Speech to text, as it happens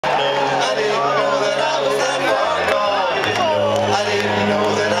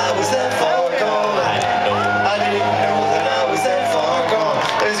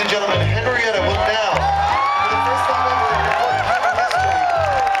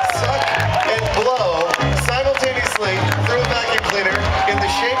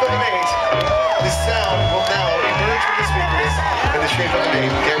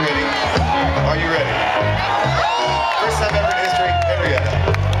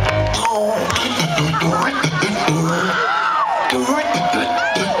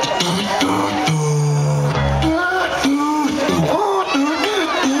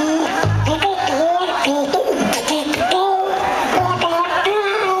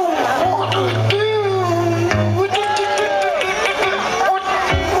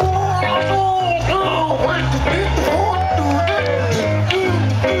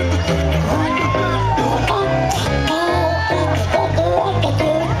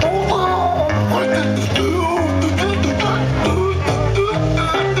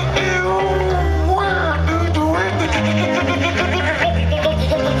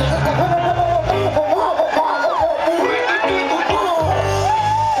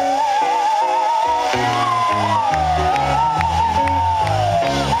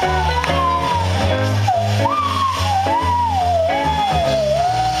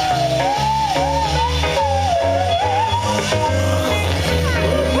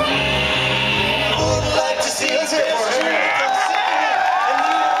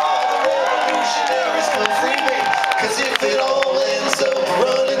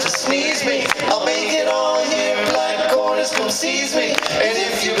I'll make it all here like corners come seize me. And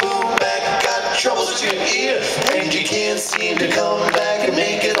if you move back, got troubles with your ear, and you can't seem to come back and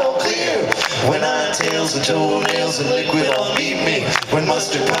make it all clear. When iron tails and toenails and liquid all meet me, when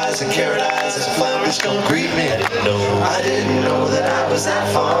mustard pies and carrot eyes and flowers come greet me. I didn't know that I was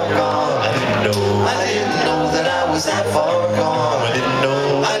that far gone. I didn't know that I was that far gone.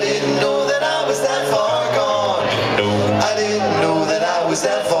 I didn't know that I was that far gone. I didn't know that I was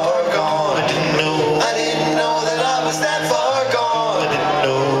that far gone. I didn't know that I was that far gone.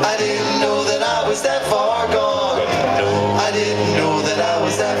 I didn't know that I was that far gone. I didn't know that I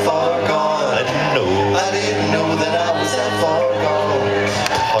was that far gone. I didn't know that I was that far gone.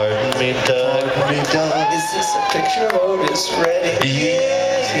 Pardon me, Doug. Is this a picture or is ready?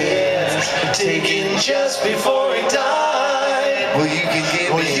 Yes. Taken just before he died. Well, you can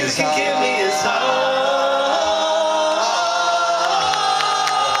give me his heart.